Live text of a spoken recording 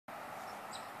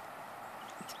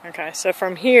Okay, so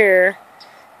from here,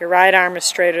 your right arm is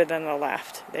straighter than the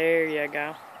left. There you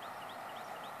go.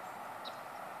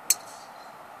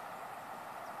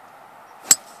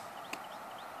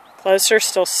 Closer,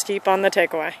 still steep on the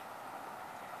takeaway.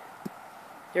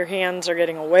 Your hands are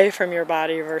getting away from your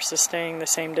body versus staying the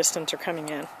same distance or coming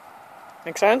in.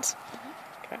 Make sense?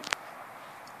 Mm-hmm. Okay.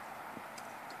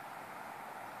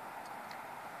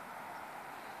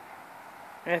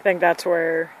 And I think that's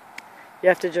where you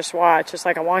have to just watch. It's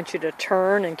like I want you to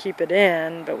turn and keep it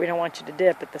in, but we don't want you to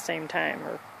dip at the same time.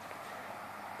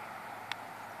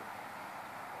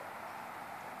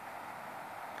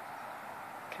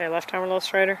 Okay, left arm a little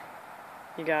straighter.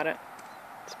 You got it.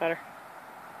 It's better.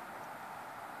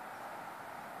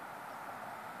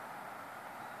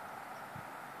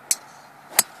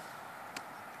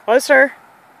 Closer.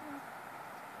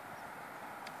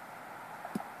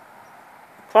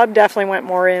 Club definitely went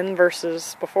more in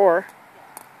versus before.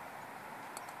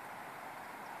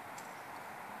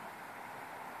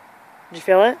 Did you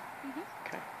feel it? Mm-hmm.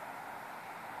 Okay.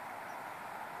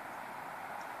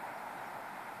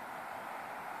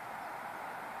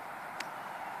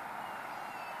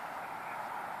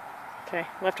 Okay,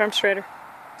 left arm straighter.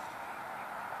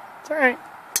 It's alright.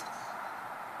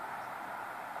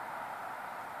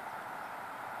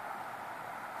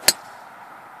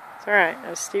 It's alright. That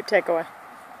was a steep takeaway.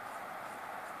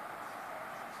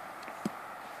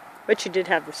 But you did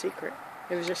have the secret.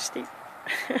 It was just steep.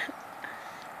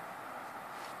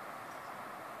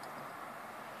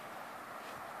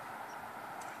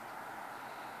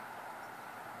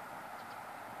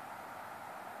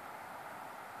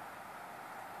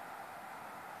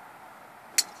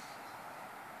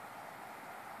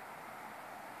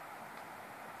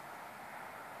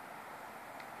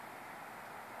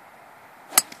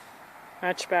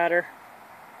 Much better.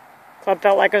 Club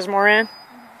felt like it was more in?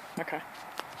 Okay.